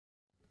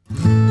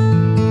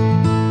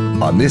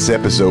On this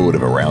episode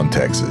of Around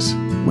Texas,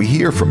 we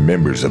hear from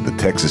members of the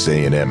Texas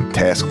A&M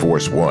Task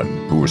Force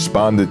 1 who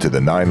responded to the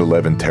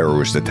 9/11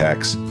 terrorist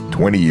attacks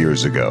 20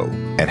 years ago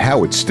and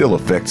how it still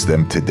affects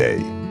them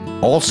today.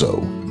 Also,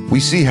 we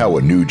see how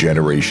a new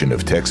generation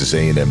of Texas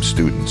A&M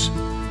students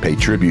pay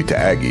tribute to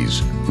Aggies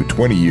who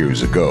 20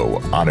 years ago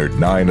honored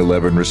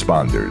 9/11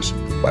 responders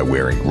by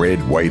wearing red,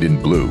 white,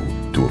 and blue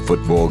to a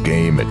football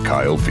game at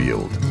Kyle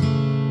Field.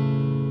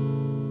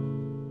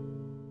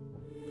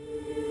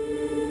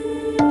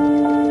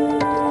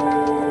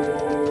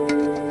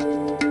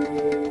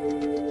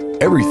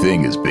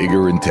 Everything is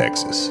bigger in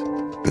Texas.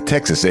 The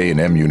Texas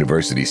A&M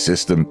University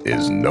system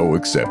is no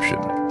exception.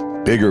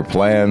 Bigger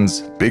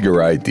plans,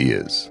 bigger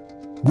ideas.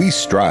 We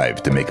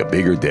strive to make a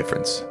bigger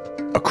difference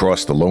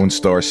across the Lone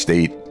Star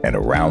State and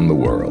around the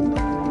world.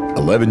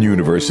 11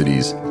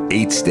 universities,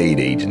 8 state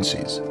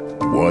agencies,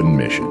 1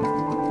 mission,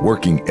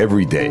 working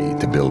every day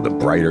to build a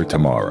brighter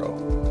tomorrow.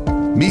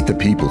 Meet the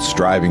people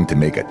striving to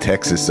make a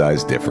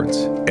Texas-sized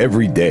difference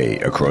every day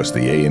across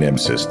the A&M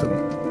system.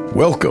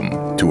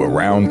 Welcome to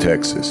Around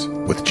Texas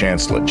with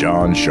Chancellor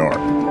John Sharp.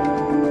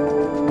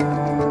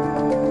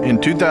 In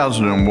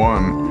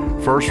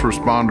 2001, first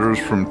responders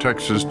from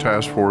Texas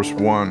Task Force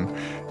 1,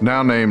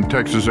 now named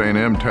Texas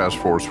A&M Task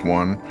Force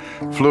 1,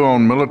 flew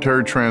on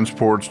military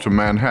transports to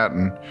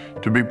Manhattan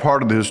to be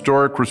part of the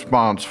historic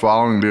response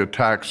following the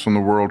attacks on the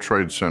World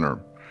Trade Center.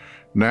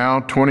 Now,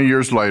 20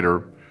 years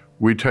later,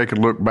 we take a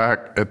look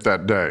back at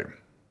that day.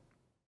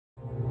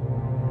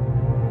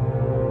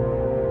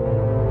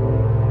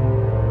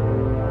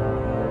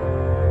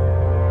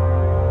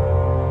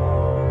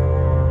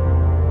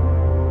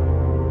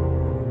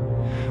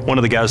 One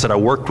of the guys that I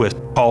worked with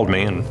called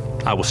me, and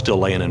I was still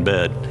laying in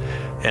bed,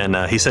 and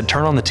he said,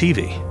 "Turn on the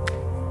TV."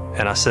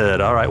 And I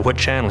said, "All right, what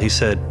channel?" He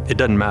said, "It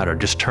doesn't matter,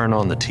 just turn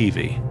on the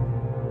TV."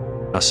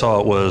 I saw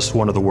it was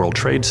one of the World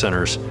Trade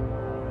Centers.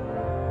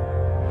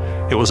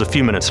 It was a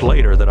few minutes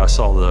later that I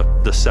saw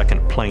the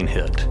second plane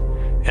hit,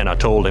 and I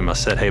told him, I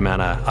said, "Hey man,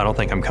 I don't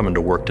think I'm coming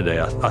to work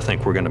today. I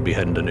think we're gonna be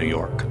heading to New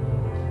York."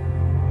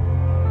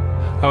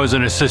 I was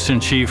an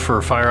assistant chief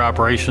for fire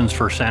operations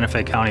for Santa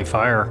Fe County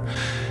Fire,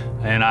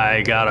 and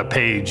I got a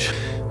page.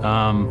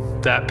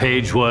 That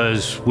page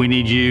was, "We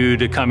need you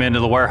to come into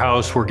the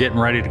warehouse. We're getting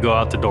ready to go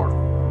out the door."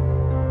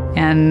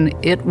 And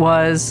it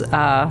was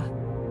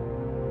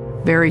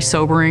very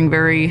sobering,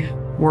 very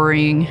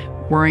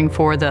worrying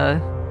for the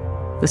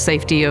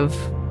safety of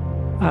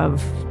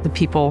the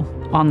people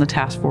on the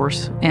task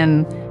force,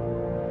 and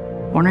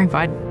wondering if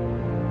I'd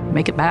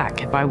make it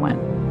back if I went.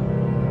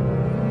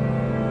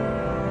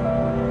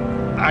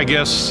 I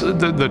guess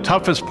the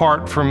toughest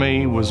part for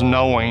me was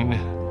knowing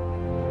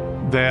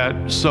that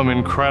some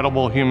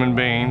incredible human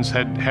beings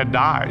had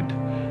died.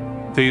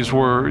 These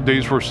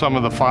were some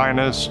of the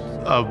finest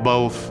of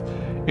both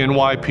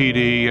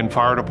NYPD and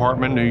Fire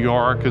Department New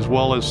York, as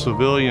well as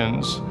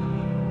civilians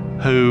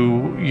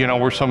who,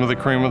 were some of the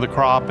cream of the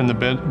crop in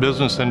the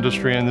business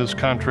industry in this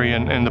country,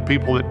 and the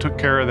people that took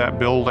care of that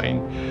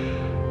building.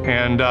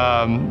 And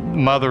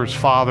mothers,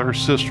 fathers,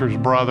 sisters,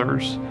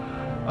 brothers.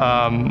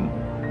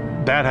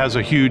 That has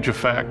a huge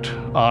effect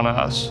on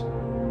us.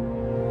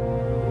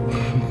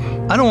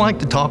 I don't like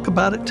to talk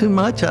about it too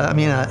much. I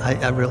mean,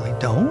 I really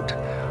don't.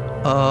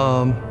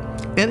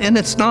 And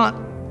it's not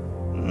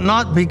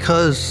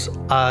because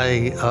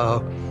I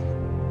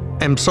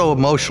am so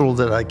emotional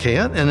that I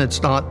can't, and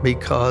it's not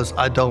because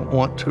I don't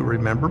want to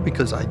remember,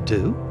 because I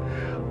do.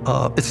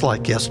 It's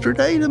like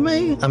yesterday to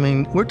me. I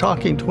mean, we're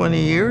talking 20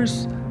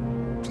 years.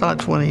 It's not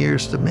 20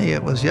 years to me,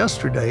 it was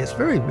yesterday. It's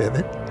very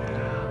vivid.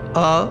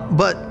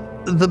 But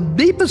the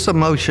deepest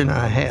emotion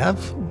I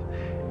have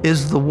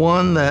is the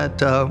one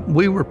that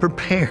we were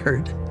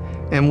prepared,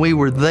 and we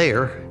were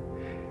there,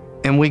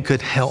 and we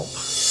could help.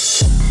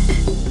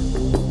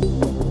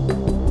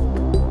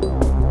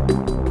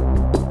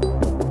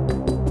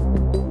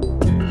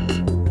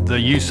 The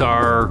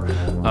USAR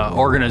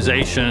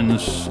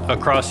organizations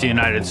across the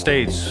United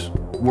States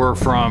were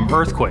from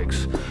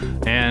earthquakes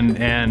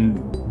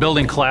and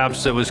building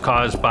collapse that was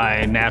caused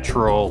by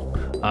natural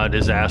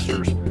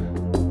disasters.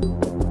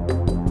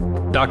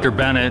 Dr.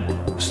 Bennett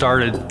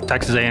started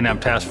Texas A&M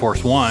Task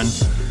Force 1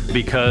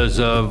 because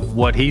of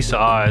what he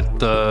saw at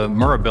the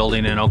Murrah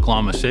building in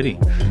Oklahoma City.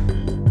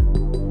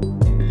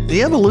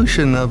 The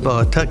evolution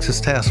of Texas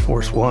Task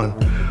Force 1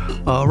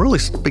 really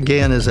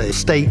began as a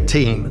state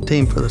team, a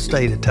team for the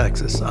state of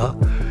Texas.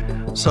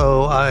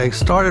 So I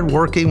started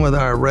working with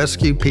our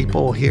rescue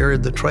people here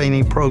at the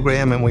training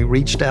program, and we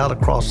reached out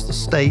across the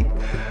state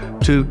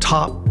to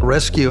top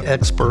rescue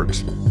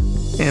experts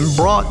and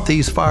brought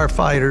these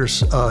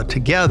firefighters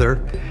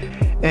together,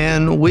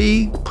 and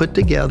we put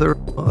together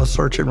a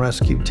search and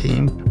rescue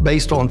team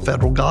based on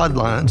federal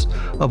guidelines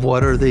of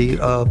what are the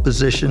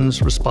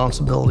positions,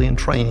 responsibility, and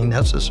training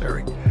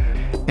necessary.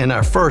 And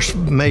our first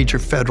major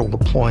federal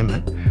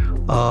deployment,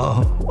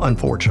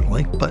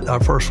 unfortunately, but our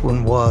first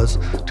one was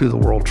to the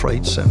World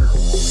Trade Center.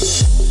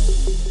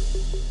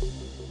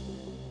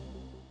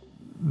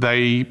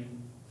 They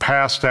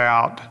passed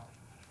out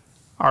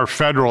our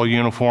federal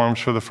uniforms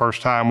for the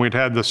first time. We'd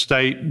had the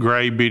state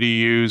gray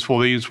BDUs. Well,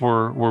 these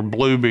were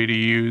blue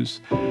BDUs.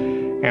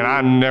 And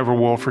I never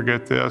will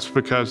forget this,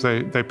 because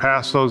they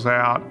passed those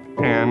out,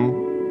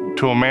 and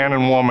to a man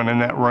and woman in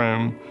that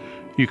room,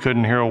 you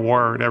couldn't hear a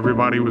word.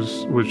 Everybody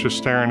was just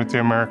staring at the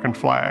American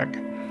flag.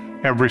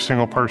 Every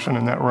single person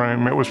in that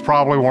room. It was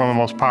probably one of the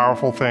most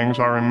powerful things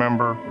I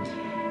remember.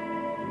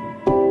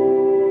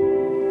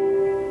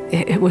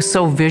 It was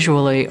so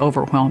visually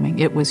overwhelming.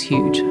 It was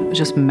huge. It was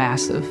just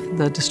massive.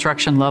 The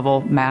destruction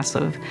level,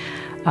 massive.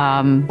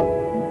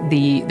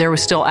 There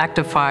was still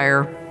active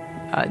fire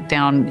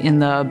down in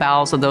the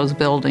bowels of those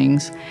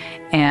buildings,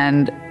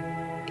 and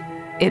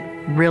it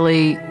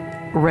really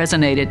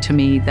resonated to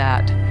me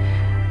that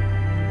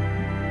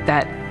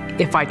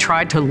if I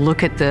tried to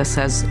look at this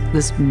as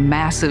this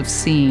massive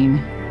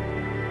scene,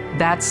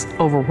 that's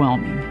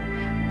overwhelming.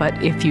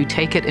 But if you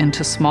take it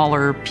into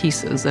smaller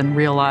pieces and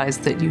realize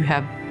that you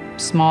have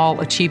small,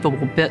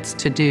 achievable bits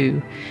to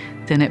do,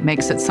 then it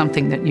makes it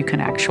something that you can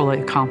actually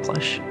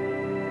accomplish.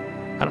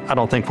 I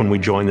don't think when we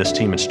joined this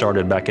team and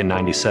started back in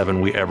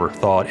 '97, we ever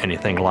thought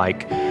anything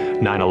like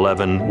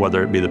 9/11,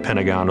 whether it be the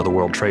Pentagon or the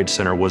World Trade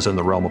Center, was in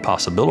the realm of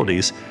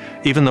possibilities,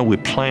 even though we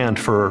planned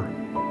for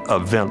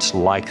events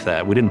like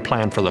that. We didn't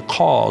plan for the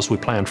cause, we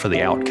planned for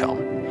the outcome.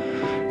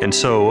 And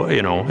so,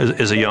 you know,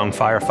 as a young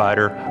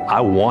firefighter,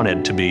 I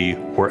wanted to be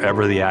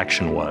wherever the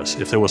action was.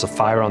 If there was a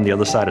fire on the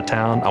other side of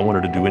town, I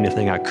wanted to do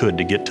anything I could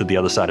to get to the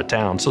other side of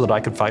town so that I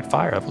could fight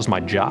fire. That was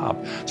my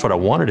job. That's what I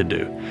wanted to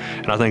do.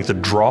 And I think the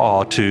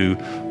draw to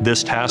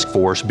this task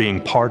force being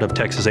part of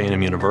Texas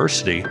A&M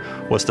University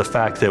was the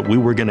fact that we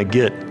were going to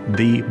get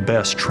the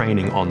best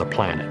training on the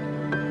planet.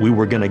 We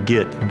were going to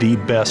get the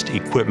best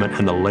equipment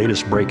and the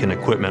latest break-in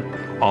equipment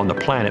on the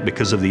planet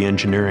because of the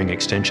engineering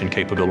extension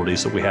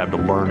capabilities that we have to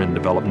learn and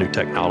develop new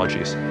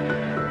technologies.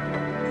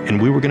 And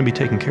we were going to be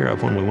taken care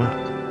of when we went.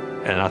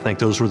 And I think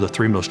those were the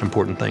three most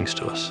important things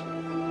to us.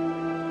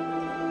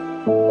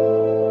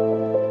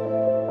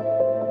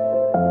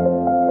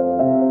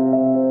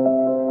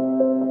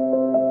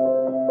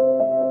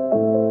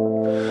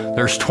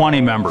 There's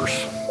 20 members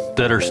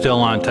that are still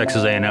on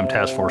Texas A&M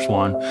Task Force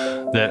 1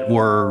 that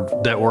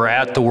were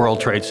at the World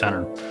Trade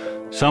Center.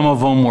 Some of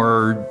them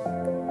were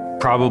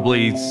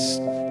probably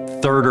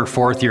third or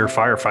fourth year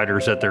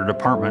firefighters at their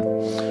department.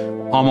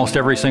 Almost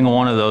every single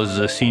one of those is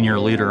a senior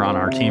leader on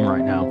our team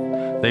right now.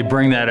 They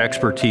bring that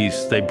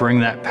expertise, they bring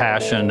that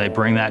passion, they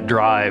bring that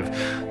drive.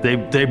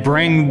 They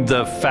bring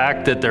the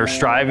fact that they're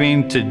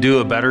striving to do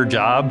a better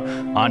job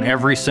on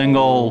every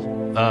single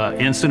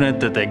incident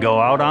that they go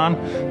out on,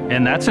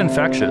 and that's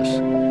infectious.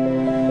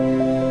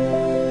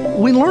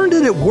 We learned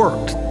that it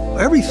worked.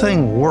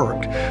 Everything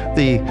worked.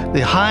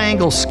 The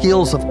high-angle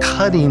skills of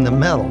cutting the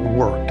metal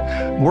worked.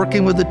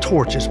 Working with the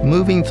torches,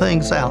 moving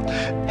things out,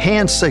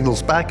 hand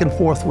signals back and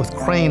forth with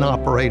crane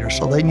operators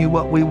so they knew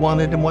what we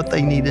wanted and what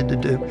they needed to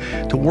do.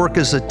 To work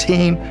as a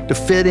team, to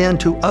fit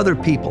into other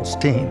people's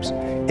teams.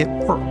 It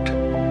worked.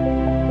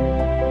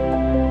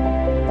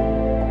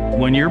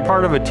 When you're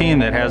part of a team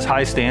that has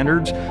high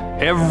standards,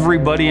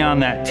 everybody on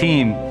that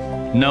team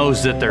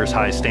knows that there's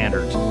high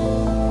standards.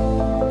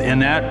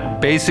 And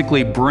that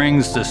basically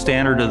brings the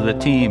standard of the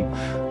team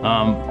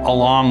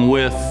along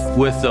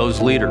with those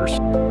leaders.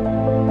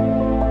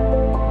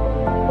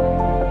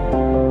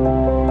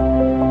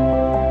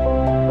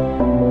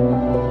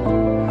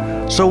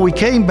 So we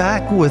came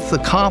back with the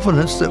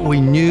confidence that we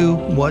knew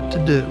what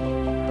to do.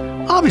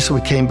 Obviously,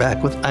 we came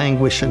back with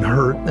anguish and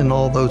hurt and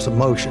all those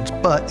emotions,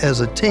 but as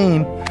a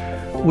team,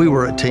 we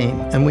were a team,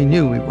 and we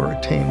knew we were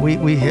a team.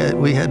 We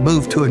had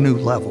moved to a new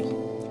level.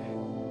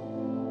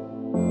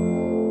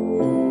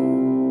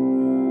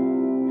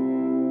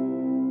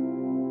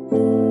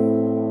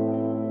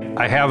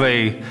 I have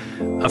a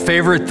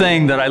favorite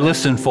thing that I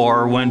listen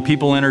for when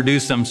people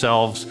introduce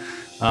themselves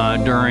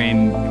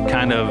during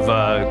kind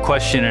of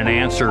question and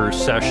answer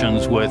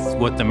sessions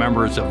with the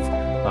members of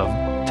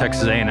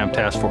Texas A&M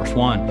Task Force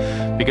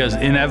 1, because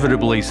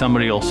inevitably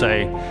somebody will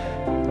say,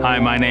 "Hi,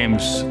 my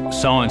name's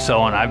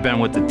so-and-so, and I've been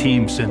with the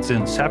team since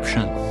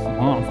inception."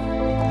 Well,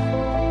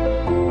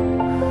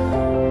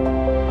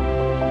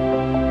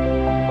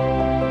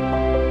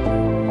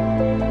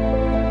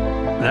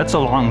 that's a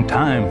long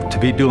time to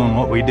be doing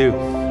what we do.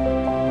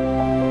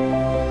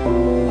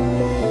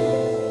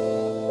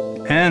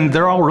 And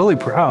they're all really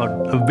proud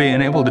of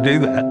being able to do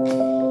that.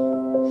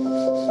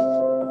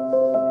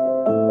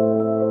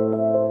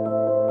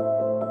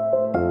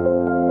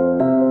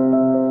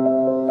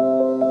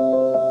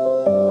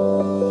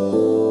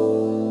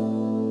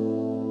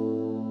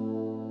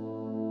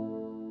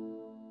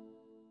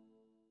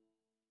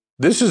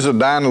 This is a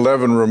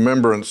 9/11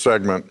 remembrance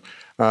segment.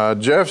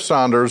 Jeff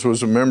Saunders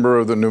was a member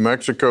of the New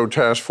Mexico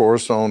Task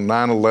Force on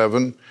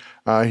 9/11.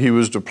 He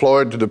was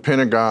deployed to the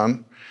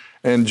Pentagon.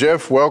 And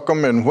Jeff,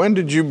 welcome. And when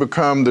did you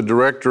become the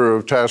director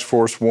of Task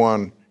Force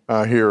 1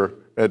 here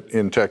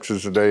in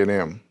Texas at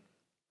A&M?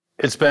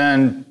 It's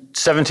been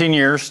 17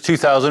 years,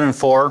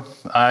 2004.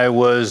 I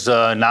was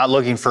not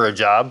looking for a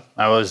job.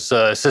 I was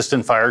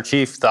assistant fire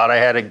chief, thought I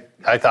had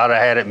I thought I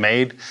had it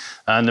made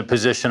in the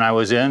position I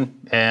was in.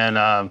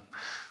 And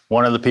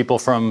one of the people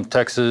from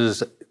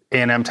Texas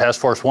A&M Task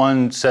Force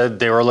 1 said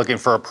they were looking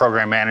for a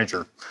program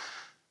manager.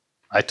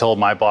 I told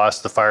my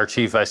boss, the fire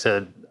chief, I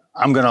said,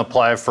 I'm going to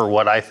apply for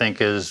what I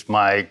think is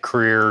my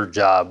career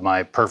job,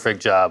 my perfect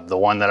job, the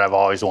one that I've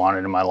always wanted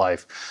in my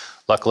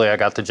life. Luckily, I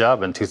got the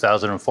job in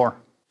 2004.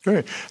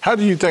 Great. How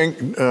do you think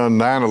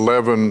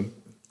 9/11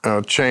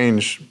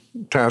 changed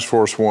Task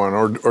Force 1,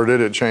 or did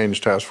it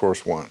change Task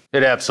Force 1?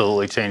 It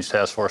absolutely changed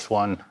Task Force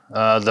 1.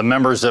 The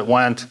members that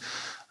went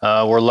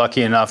were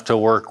lucky enough to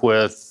work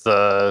with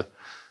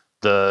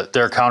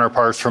their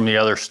counterparts from the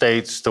other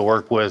states, to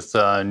work with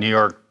New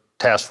York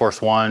Task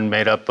Force 1,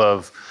 made up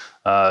of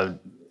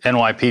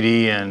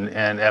NYPD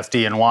and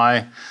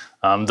FDNY.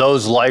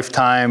 Those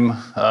lifetime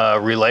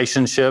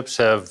relationships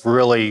have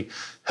really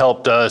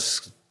helped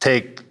us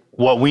take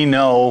what we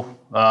know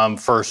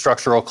for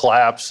structural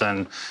collapse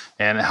and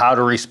how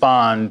to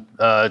respond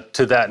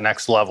to that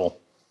next level.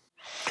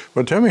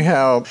 Well, tell me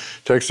how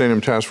Texas A&M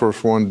Task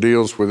Force 1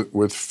 deals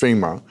with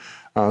FEMA.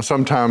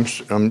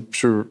 Sometimes, I'm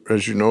sure,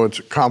 as you know, it's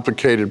a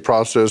complicated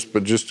process,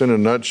 but just in a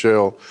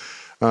nutshell,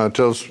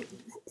 tell us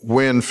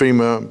when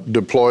FEMA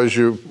deploys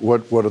you,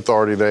 what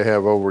authority they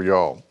have over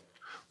y'all.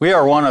 We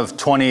are one of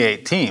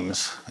 28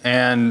 teams,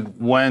 and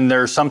when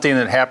there's something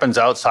that happens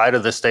outside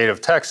of the state of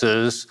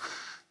Texas,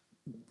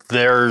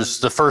 there's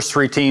the first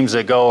 3 teams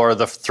that go are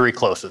the 3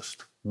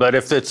 closest. But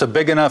if it's a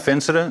big enough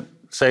incident,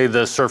 say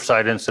the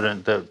Surfside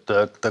incident,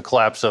 the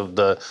collapse of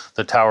the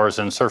towers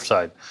in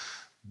Surfside,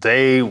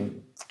 they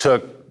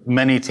took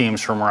many teams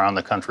from around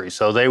the country.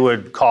 So they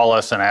would call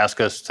us and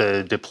ask us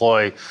to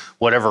deploy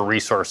whatever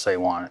resource they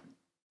wanted.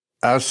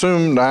 I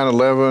assume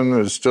 9/11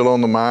 is still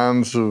on the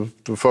minds of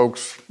the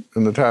folks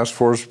in the task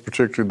force,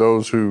 particularly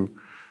those who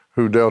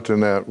dealt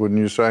in that, wouldn't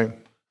you say?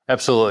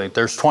 Absolutely.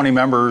 There's 20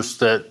 members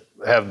that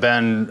have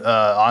been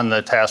on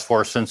the task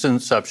force since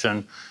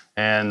inception,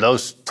 and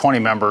those 20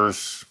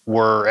 members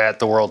were at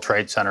the World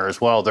Trade Center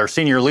as well. They're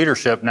senior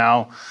leadership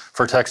now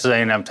for Texas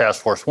A&M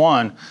Task Force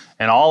 1,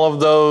 and all of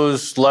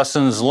those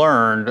lessons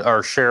learned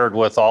are shared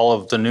with all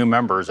of the new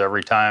members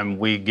every time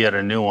we get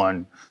a new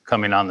one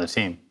coming on the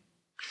team.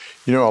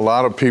 You know, a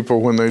lot of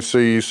people, when they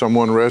see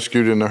someone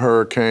rescued in a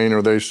hurricane,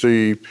 or they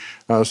see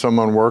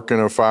someone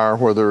working a fire,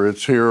 whether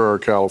it's here or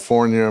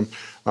California,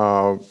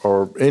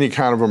 or any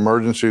kind of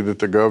emergency that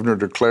the governor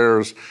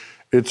declares,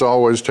 it's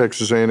always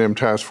Texas A&M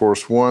Task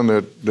Force 1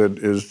 that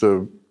is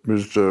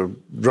the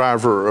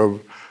driver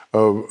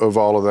of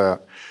all of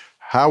that.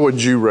 How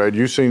would you rate?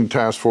 You've seen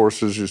task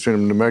forces, you've seen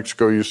them in New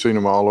Mexico, you've seen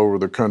them all over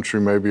the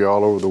country, maybe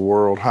all over the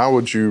world. How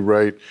would you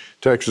rate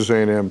Texas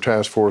A&M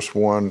Task Force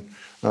 1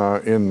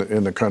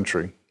 in the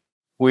country?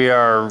 We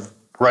are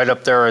right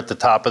up there at the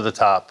top of the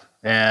top.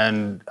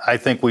 And I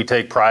think we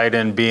take pride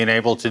in being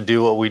able to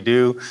do what we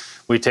do.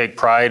 We take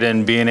pride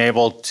in being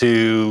able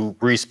to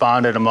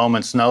respond at a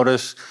moment's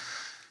notice.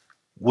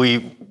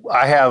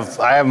 I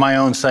have my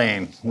own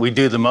saying, we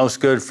do the most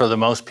good for the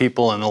most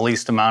people in the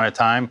least amount of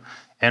time.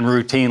 And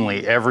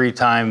routinely, every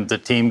time the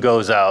team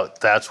goes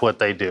out, that's what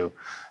they do.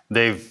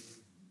 They've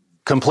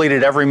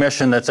completed every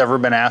mission that's ever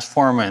been asked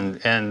for them,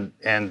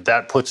 and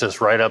that puts us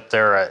right up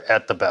there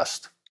at the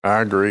best. I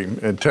agree.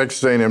 And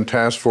Texas A&M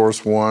Task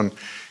Force 1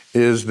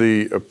 is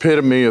the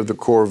epitome of the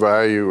core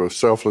value of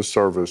selfless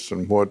service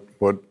and what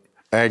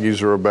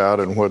Aggies are about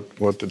and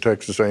what the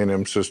Texas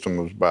A&M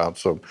system is about.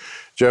 So,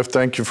 Jeff,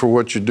 thank you for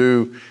what you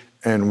do,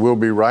 and we'll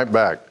be right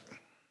back.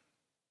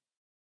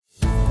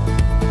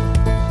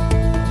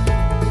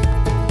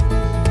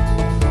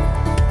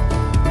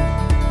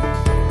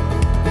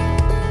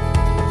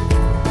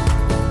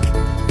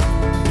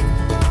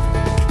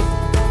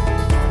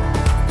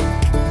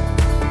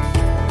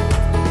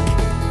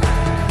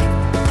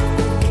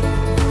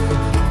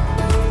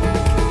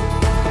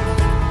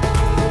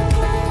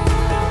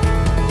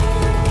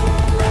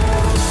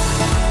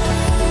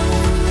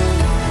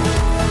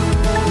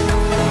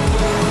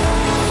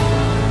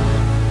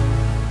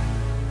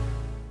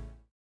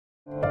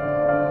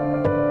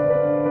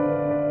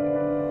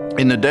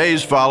 In the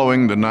days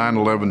following the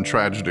 9/11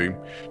 tragedy,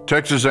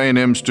 Texas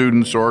A&M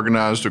students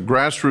organized a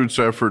grassroots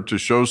effort to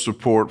show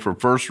support for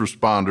first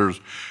responders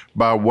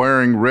by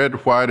wearing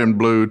red, white, and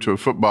blue to a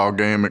football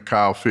game at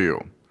Kyle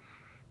Field.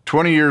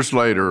 20 years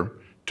later,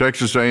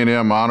 Texas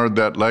A&M honored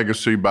that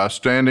legacy by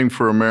standing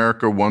for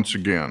America once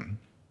again.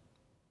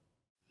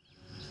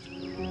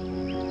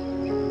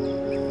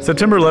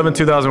 September 11,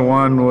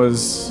 2001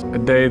 was a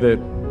day that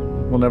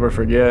we'll never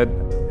forget,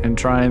 and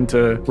trying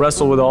to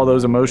wrestle with all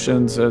those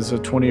emotions as a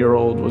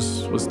 20-year-old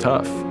was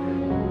tough.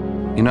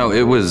 You know,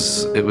 it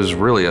was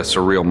really a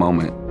surreal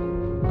moment.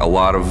 A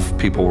lot of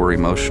people were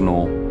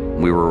emotional.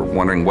 We were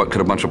wondering, what could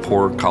a bunch of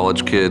poor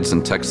college kids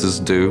in Texas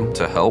do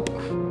to help?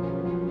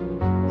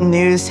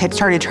 News had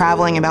started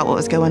traveling about what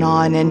was going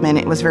on, and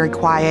it was very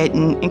quiet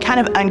and kind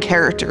of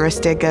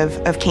uncharacteristic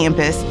of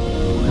campus.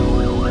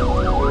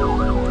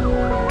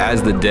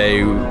 As the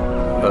day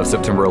of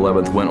September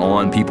 11th went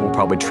on, people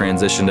probably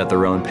transitioned at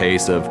their own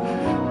pace of,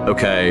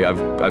 okay,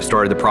 I've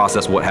started the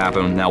process, what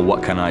happened, now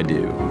what can I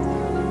do?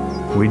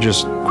 We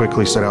just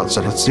quickly set out and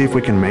said, let's see if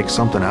we can make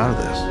something out of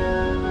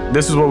this.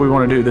 This is what we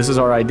want to do. This is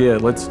our idea.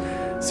 Let's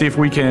see if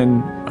we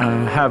can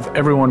have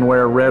everyone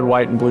wear red,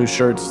 white, and blue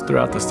shirts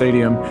throughout the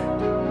stadium.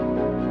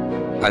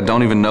 I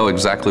don't even know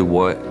exactly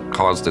what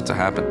caused it to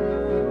happen.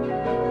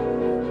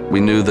 We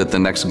knew that the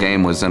next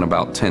game was in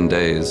about 10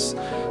 days,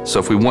 so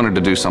if we wanted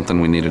to do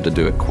something, we needed to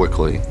do it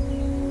quickly.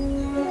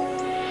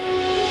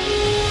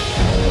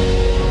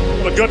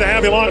 Well, good to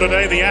have you on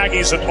today. The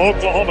Aggies at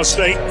Oklahoma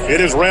State. It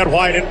is red,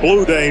 white, and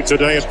blue day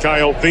today at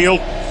Kyle Field.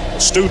 A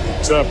student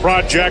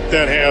project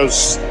that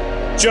has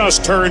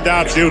just turned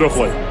out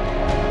beautifully.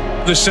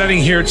 The setting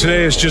here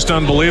today is just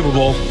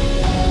unbelievable.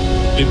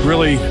 It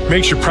really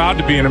makes you proud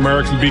to be an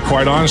American, to be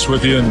quite honest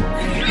with you.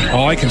 And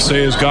all I can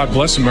say is God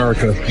bless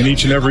America and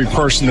each and every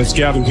person that's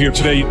gathered here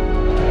today. You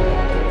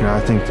know, I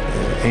think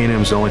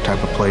A&M is the only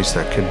type of place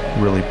that could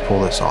really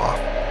pull this off.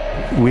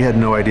 We had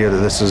no idea that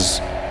this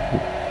is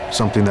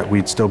something that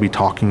we'd still be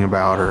talking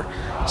about or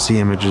see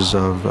images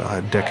of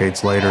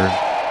decades later.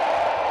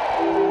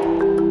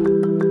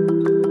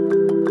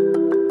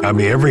 I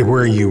mean,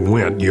 everywhere you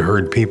went, you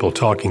heard people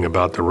talking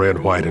about the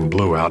red, white, and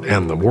blue out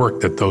and the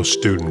work that those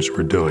students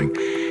were doing.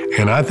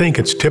 And I think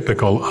it's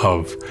typical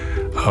of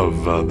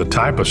the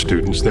type of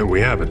students that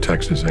we have at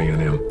Texas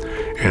A&M.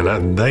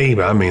 And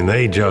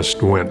they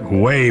just went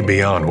way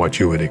beyond what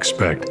you would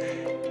expect.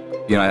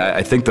 You know,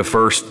 I think the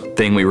first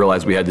thing we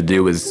realized we had to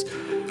do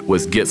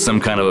was get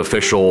some kind of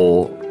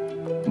official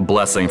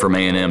blessing from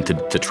A&M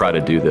to try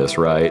to do this,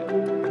 right?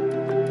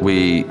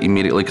 We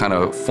immediately kind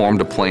of formed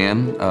a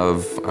plan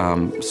of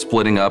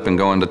splitting up and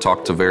going to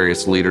talk to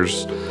various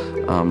leaders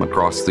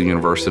across the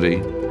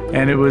university.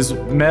 And it was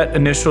met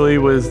initially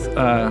with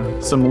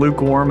some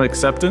lukewarm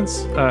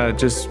acceptance,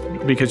 just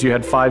because you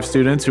had 5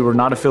 students who were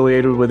not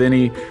affiliated with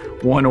any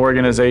one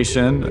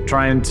organization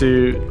trying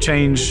to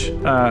change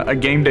a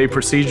game day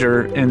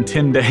procedure in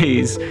 10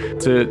 days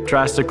to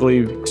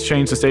drastically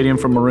change the stadium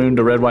from maroon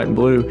to red, white, and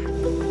blue.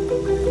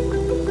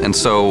 And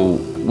so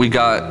we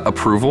got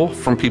approval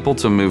from people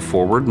to move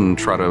forward and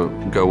try to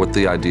go with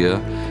the idea.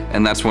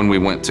 And that's when we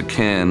went to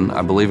Ken,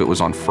 I believe it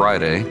was on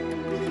Friday.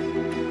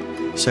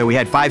 So we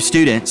had 5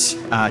 students,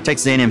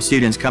 Texas A&M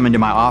students, come into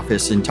my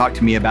office and talk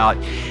to me about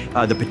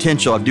the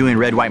potential of doing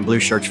red, white, and blue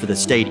shirts for the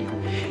stadium.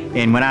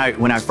 And when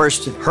I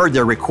first heard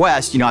their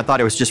request, you know, I thought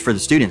it was just for the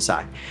student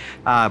side.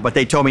 But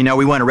they told me, no,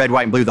 we want a red,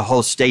 white, and blue, the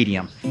whole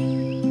stadium.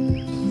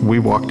 We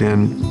walked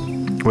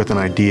in with an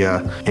idea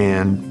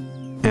and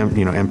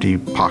empty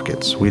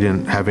pockets. We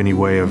didn't have any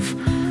way of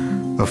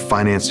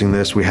financing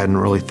this. We hadn't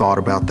really thought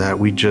about that.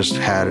 We just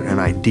had an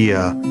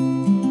idea.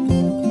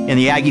 In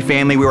the Aggie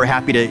family, we were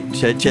happy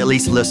to at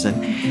least listen.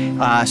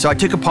 So I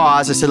took a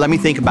pause. I said, let me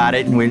think about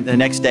it. And the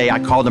next day I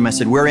called them. I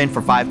said, we're in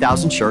for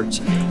 5,000 shirts.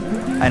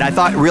 And I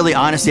thought, really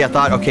honestly,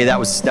 okay, that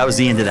was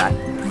the end of that.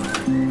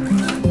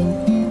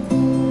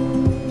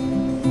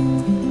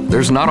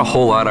 There's not a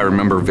whole lot I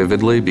remember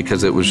vividly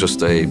because it was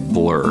just a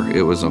blur.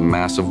 It was a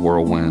massive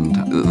whirlwind.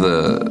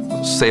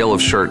 The sale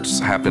of shirts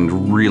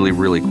happened really,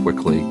 really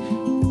quickly.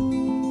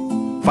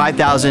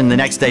 5,000, the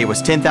next day it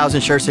was 10,000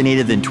 shirts they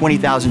needed, then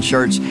 20,000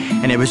 shirts,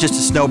 and it was just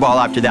a snowball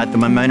after that. The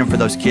momentum for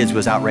those kids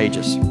was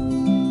outrageous.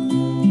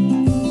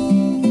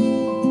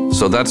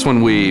 So that's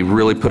when we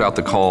really put out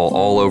the call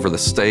all over the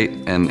state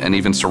and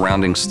even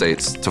surrounding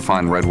states to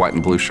find red, white,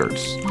 and blue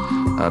shirts.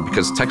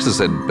 Because Texas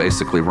had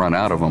basically run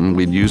out of them.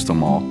 We'd used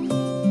them all.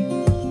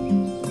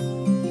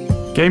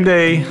 Game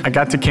day, I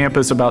got to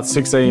campus about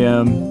 6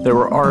 a.m. There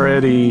were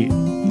already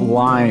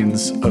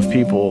lines of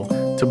people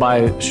to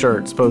buy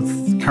shirts, both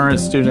current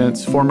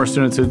students, former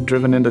students who had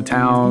driven into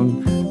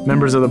town,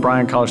 members of the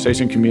Bryan College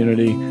Station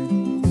community.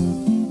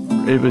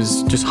 It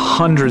was just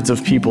hundreds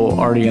of people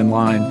already in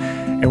line.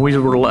 And we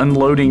were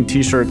unloading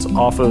t-shirts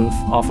off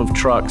of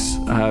trucks,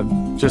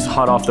 just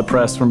hot off the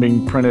press from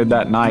being printed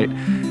that night.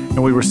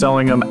 And we were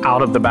selling them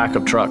out of the back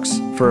of trucks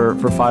for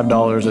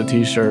 $5 a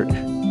t-shirt.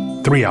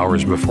 3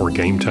 hours before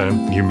game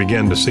time, you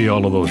began to see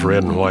all of those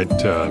red, white,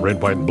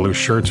 and blue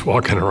shirts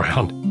walking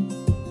around.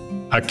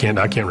 I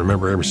can't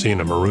remember ever seeing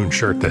a maroon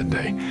shirt that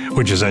day,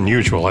 which is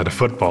unusual at a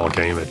football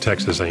game at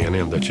Texas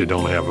A&M that you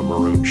don't have a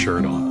maroon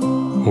shirt on.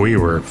 We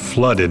were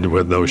flooded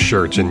with those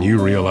shirts, and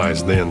you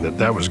realized then that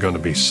that was going to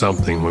be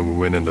something when we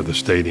went into the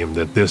stadium,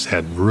 that this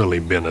had really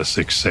been a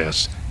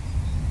success.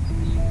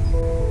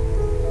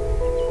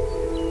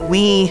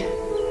 We,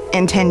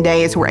 in 10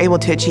 days, were able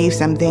to achieve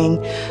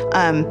something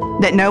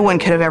that no one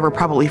could have ever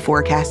probably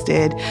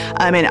forecasted,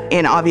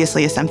 and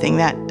obviously is something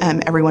that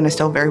everyone is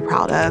still very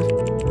proud of.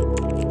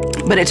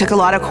 But it took a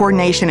lot of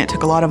coordination, it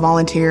took a lot of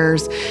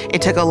volunteers,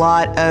 it took a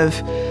lot of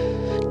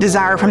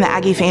desire from the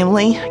Aggie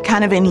family,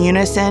 kind of in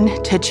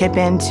unison, to chip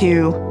in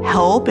to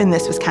help, and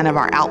this was kind of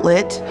our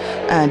outlet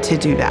to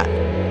do that.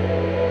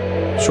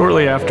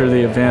 Shortly after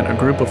the event, a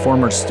group of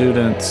former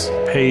students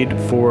paid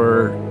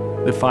for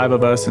the 5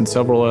 of us and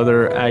several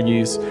other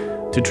Aggies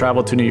to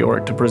travel to New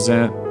York to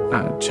present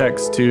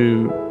checks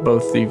to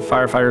both the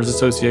Firefighters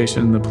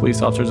Association and the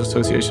Police Officers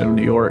Association of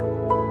New York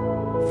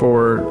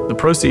for the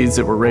proceeds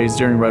that were raised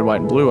during Red,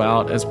 White, and Blue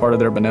Out as part of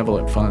their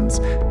benevolent funds.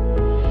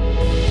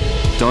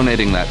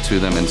 donating that to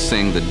them and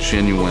seeing the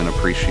genuine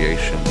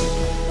appreciation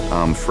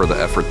for the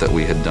effort that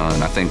we had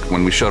done. I think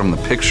when we showed them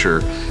the picture,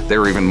 they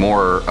were even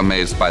more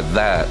amazed by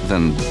that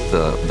than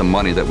the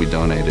money that we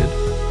donated.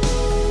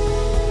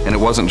 And it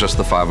wasn't just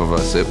the 5 of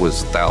us, it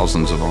was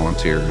thousands of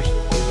volunteers.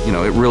 You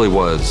know, it really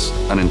was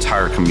an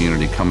entire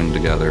community coming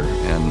together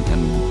and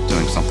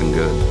doing something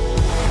good.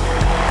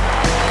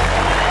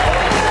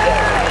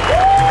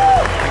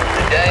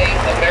 Today,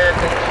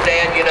 Americans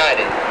stand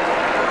united,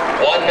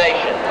 one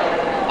nation,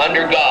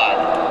 under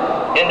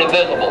God,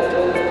 indivisible,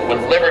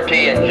 with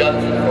liberty and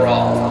justice for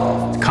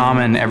all. It's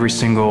common every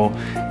single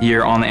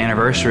year on the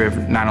anniversary of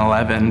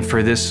 9/11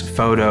 for this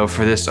photo,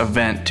 for this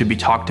event to be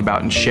talked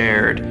about and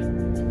shared.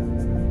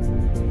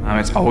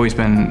 It's always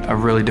been a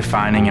really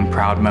defining and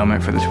proud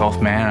moment for the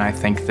 12th Man, and I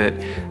think that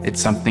it's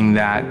something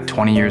that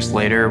 20 years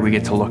later we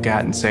get to look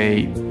at and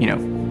say, you know,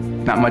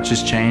 not much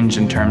has changed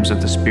in terms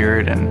of the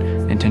spirit and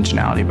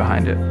intentionality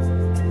behind it.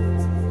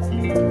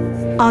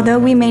 Although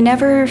we may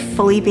never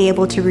fully be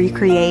able to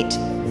recreate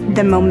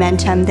the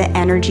momentum, the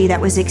energy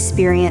that was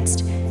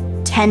experienced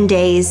 10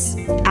 days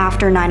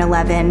after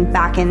 9/11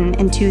 back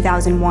in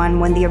 2001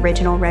 when the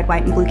original red,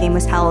 white, and blue game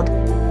was held,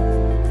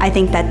 I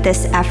think that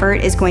this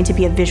effort is going to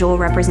be a visual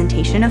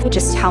representation of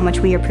just how much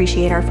we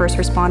appreciate our first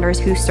responders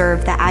who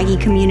serve the Aggie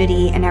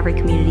community and every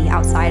community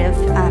outside of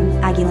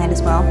Aggie land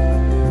as well.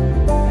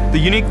 The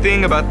unique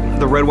thing about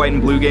the red, white,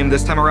 and blue game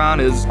this time around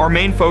is our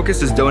main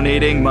focus is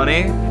donating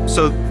money.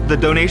 So the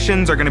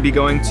donations are going to be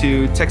going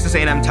to Texas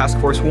A&M Task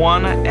Force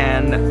 1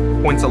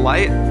 and Points of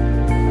Light.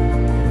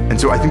 And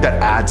so I think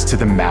that adds to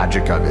the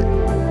magic of it.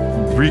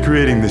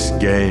 Recreating this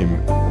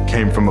game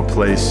came from a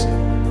place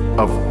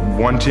of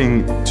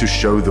wanting to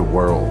show the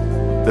world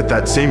that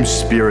that same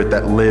spirit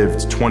that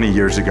lived 20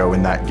 years ago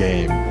in that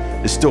game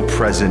is still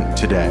present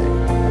today.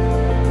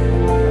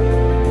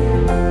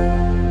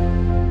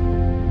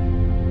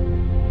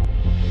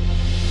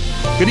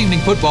 Good evening,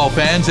 football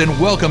fans, and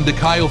welcome to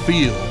Kyle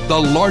Field, the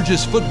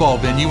largest football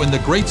venue in the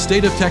great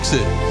state of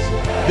Texas.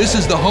 This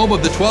is the home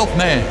of the 12th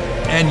Man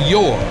and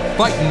your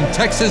fighting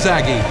Texas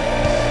Aggie.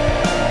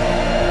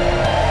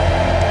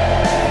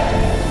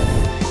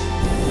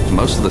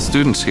 Most of the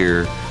students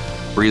here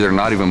were either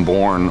not even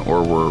born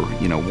or were,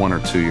 1 or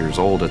 2 years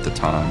old at the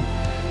time.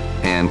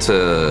 And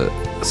to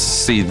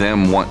see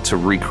them want to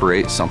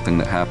recreate something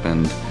that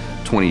happened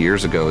 20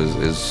 years ago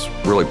is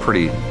really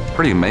pretty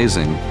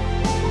amazing.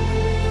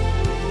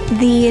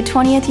 The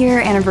 20th year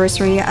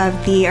anniversary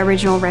of the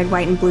original red,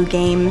 white, and blue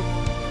game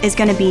is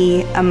going to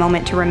be a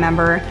moment to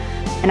remember.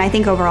 And I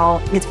think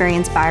overall it's very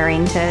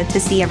inspiring to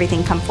see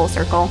everything come full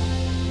circle.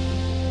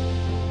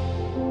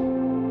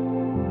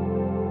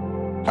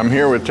 I'm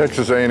here with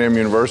Texas A&M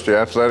University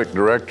Athletic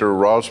Director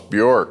Ross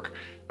Bjork.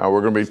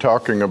 We're going to be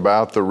talking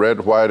about the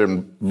red, white,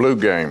 and blue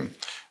game.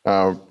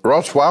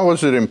 Ross, why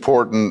was it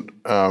important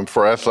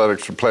for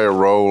athletics to play a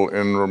role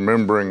in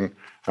remembering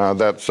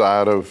that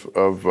side of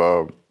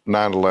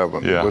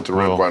 9/11 with the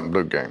red, white, and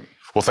blue game?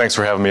 Well, thanks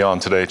for having me on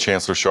today,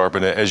 Chancellor Sharp.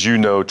 And as you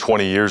know,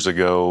 20 years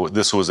ago,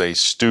 this was a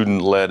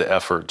student-led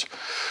effort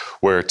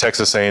where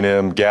Texas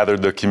A&M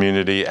gathered the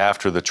community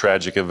after the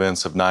tragic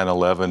events of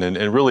 9/11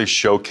 and really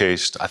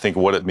showcased, I think,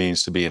 what it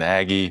means to be an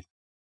Aggie,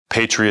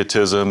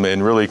 patriotism,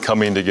 and really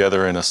coming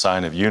together in a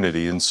sign of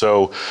unity. And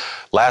so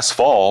last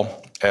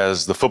fall,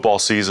 as the football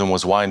season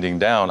was winding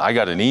down, I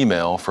got an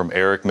email from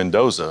Eric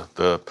Mendoza,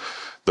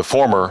 the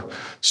former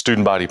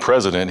student body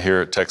president here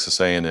at Texas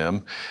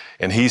A&M,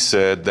 and he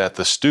said that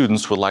the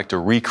students would like to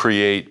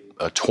recreate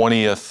a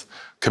 20th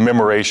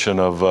commemoration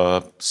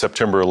of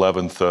September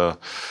 11th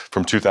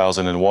from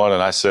 2001.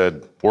 And I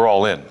said, we're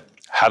all in.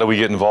 How do we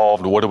get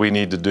involved? What do we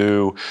need to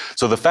do?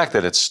 So the fact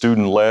that it's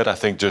student-led, I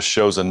think, just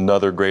shows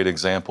another great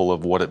example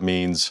of what it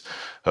means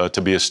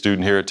to be a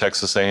student here at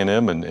Texas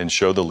A&M and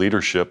show the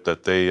leadership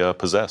that they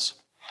possess.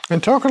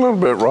 And talk a little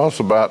bit,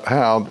 Ross, about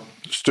how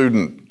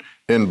student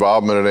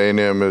involvement at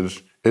A&M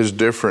is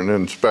different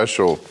and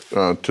special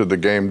to the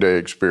game day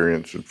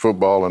experience in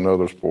football and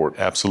other sports.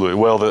 Absolutely.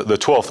 Well, the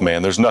 12th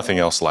Man, there's nothing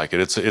else like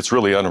it. It's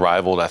really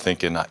unrivaled, I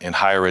think, in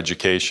higher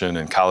education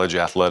and college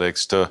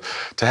athletics. To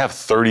have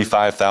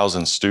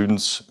 35,000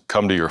 students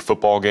come to your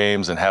football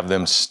games and have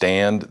them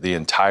stand the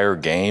entire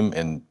game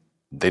and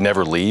they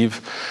never leave,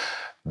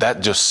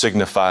 that just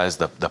signifies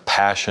the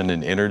passion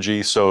and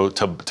energy. So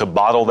to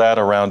bottle that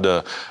around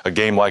a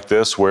game like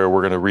this where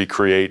we're going to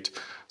recreate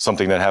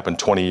something that happened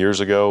 20 years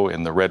ago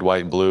in the red,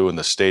 white, and blue, and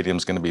the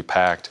stadium's going to be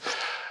packed.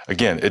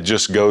 Again, it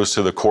just goes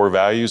to the core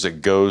values.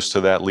 It goes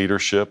to that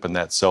leadership and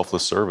that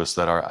selfless service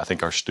that I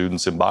think our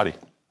students embody.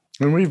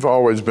 And we've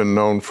always been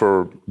known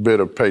for a bit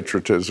of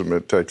patriotism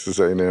at Texas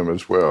A&M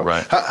as well.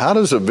 Right. How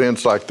does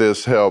events like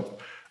this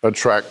help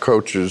attract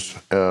coaches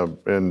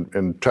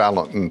and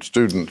talent and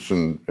students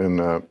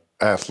and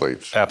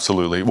athletes?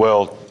 Absolutely.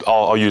 Well,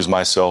 I'll use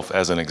myself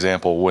as an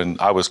example. When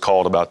I was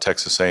called about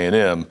Texas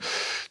A&M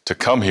to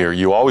come here,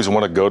 you always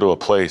want to go to a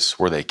place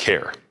where they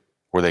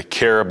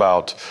care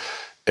about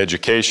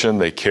education,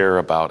 they care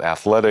about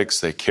athletics,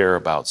 they care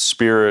about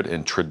spirit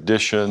and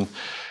tradition.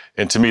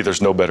 And to me,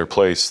 there's no better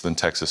place than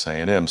Texas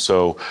A&M.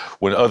 So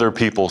when other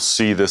people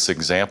see this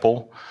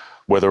example,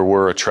 whether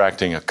we're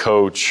attracting a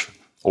coach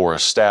or a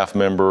staff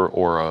member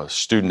or a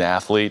student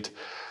athlete,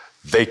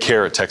 they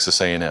care at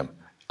Texas A&M.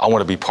 I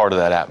want to be part of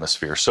that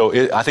atmosphere. So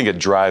I think it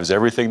drives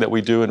everything that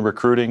we do in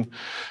recruiting,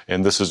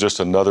 and this is just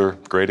another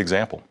great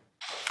example.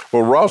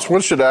 Well, Ross,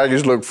 what should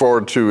Aggies look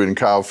forward to in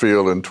Kyle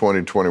Field in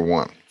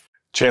 2021?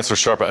 Chancellor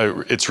Sharp,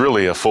 it's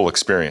really a full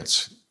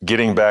experience.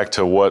 Getting back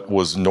to what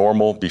was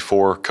normal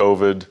before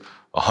COVID,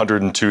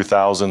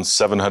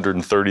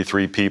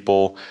 102,733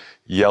 people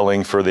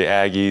yelling for the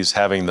Aggies,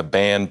 having the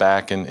band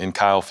back in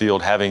Kyle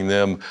Field, having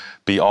them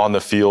be on the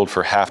field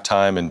for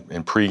halftime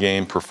and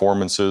pregame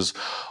performances,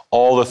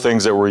 all the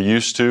things that we're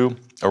used to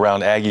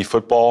around Aggie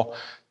football,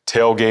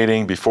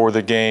 tailgating before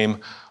the game,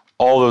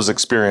 all those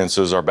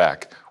experiences are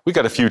back. We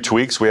got a few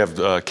tweaks. We have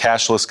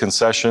cashless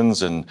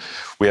concessions and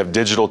we have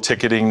digital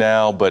ticketing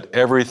now, but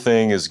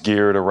everything is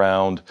geared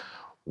around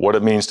what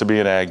it means to be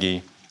an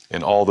Aggie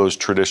and all those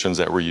traditions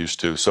that we're used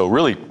to. So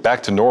really,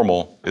 back to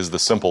normal is the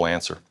simple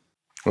answer.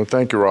 Well,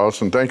 thank you,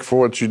 Ross, and thank you for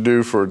what you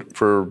do for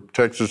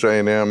Texas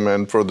A&M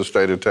and for the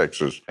state of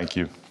Texas. Thank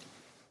you.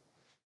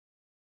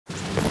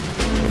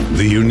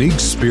 The unique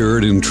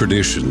spirit and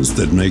traditions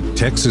that make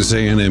Texas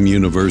A&M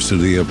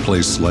University a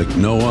place like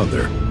no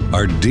other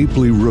are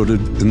deeply rooted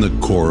in the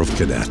Corps of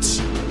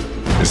Cadets.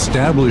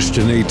 Established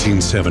in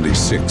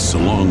 1876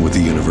 along with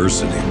the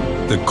university,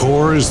 the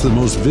Corps is the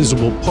most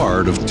visible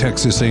part of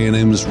Texas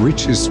A&M's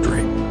rich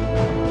history.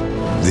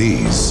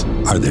 These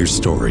are their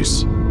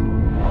stories.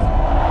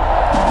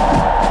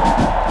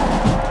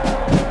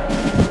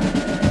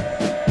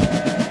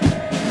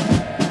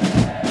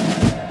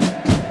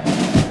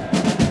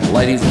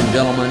 Ladies and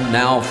gentlemen,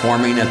 now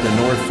forming at the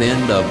north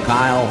end of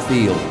Kyle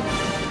Field,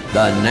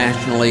 the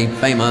nationally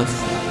famous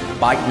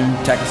Fightin'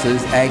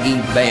 Texas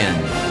Aggie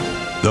Band.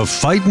 The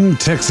Fightin'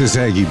 Texas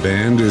Aggie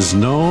Band is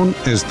known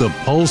as the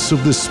pulse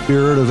of the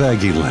spirit of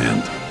Aggie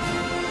land.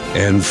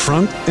 And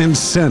front and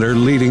center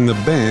leading the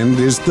band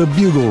is the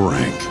bugle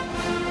rank.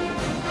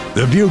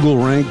 The bugle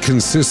rank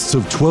consists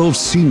of 12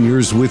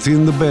 seniors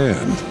within the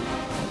band.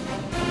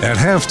 At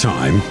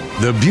halftime,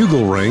 the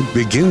bugle rank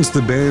begins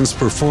the band's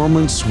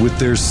performance with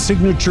their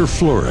signature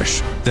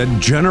flourish that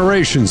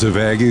generations of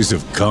Aggies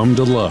have come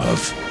to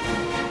love.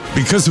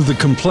 Because of the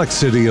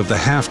complexity of the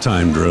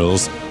halftime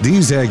drills,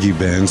 these Aggie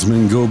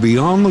bandsmen go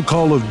beyond the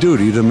call of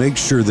duty to make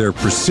sure their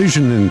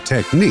precision and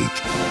technique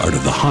are to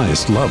the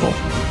highest level.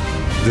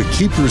 The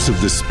keepers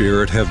of the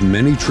spirit have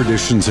many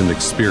traditions and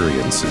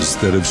experiences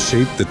that have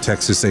shaped the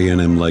Texas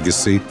A&M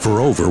legacy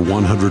for over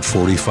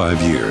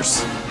 145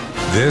 years.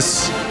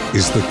 This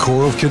is the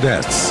Corps of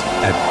Cadets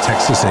at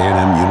Texas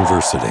A&M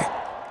University.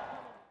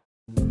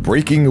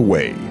 Breaking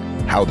Away,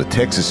 How the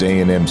Texas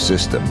A&M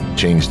System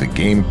Changed the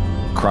Game,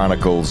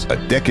 chronicles a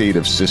decade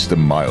of system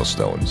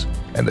milestones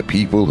and the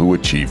people who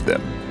achieved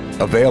them.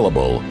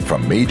 Available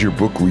from major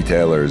book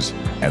retailers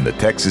and the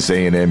Texas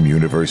A&M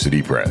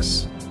University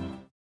Press.